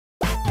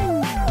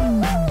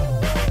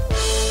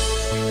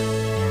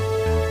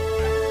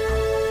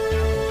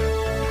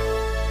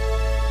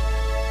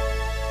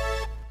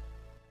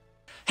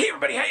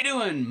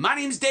doing? My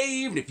name's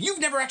Dave, and if you've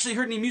never actually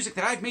heard any music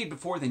that I've made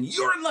before, then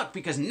you're in luck,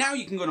 because now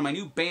you can go to my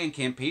new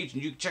Bandcamp page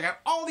and you can check out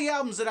all the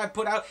albums that I've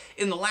put out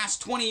in the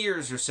last 20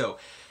 years or so.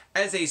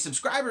 As a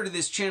subscriber to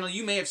this channel,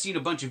 you may have seen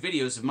a bunch of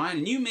videos of mine,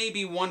 and you may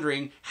be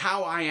wondering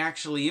how I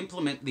actually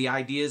implement the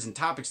ideas and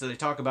topics that I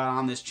talk about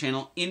on this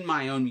channel in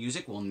my own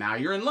music. Well, now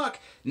you're in luck.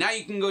 Now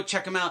you can go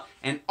check them out,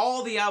 and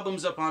all the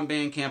albums up on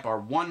Bandcamp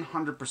are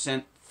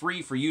 100%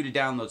 free for you to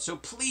download. So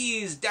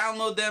please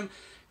download them,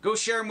 go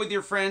share them with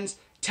your friends.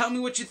 Tell me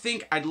what you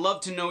think. I'd love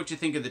to know what you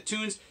think of the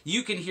tunes.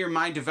 You can hear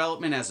my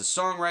development as a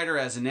songwriter,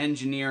 as an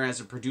engineer, as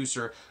a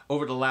producer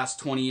over the last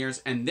 20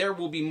 years, and there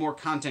will be more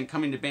content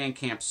coming to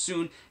Bandcamp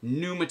soon,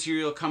 new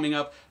material coming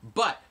up.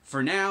 But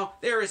for now,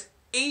 there is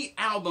 8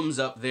 albums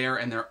up there,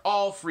 and they're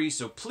all free,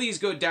 so please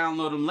go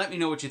download them. Let me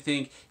know what you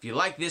think. If you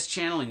like this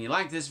channel and you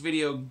like this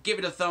video, give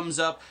it a thumbs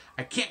up.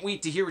 I can't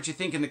wait to hear what you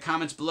think in the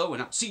comments below,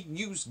 and I'll see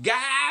you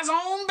guys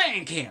on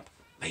Bandcamp.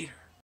 Later.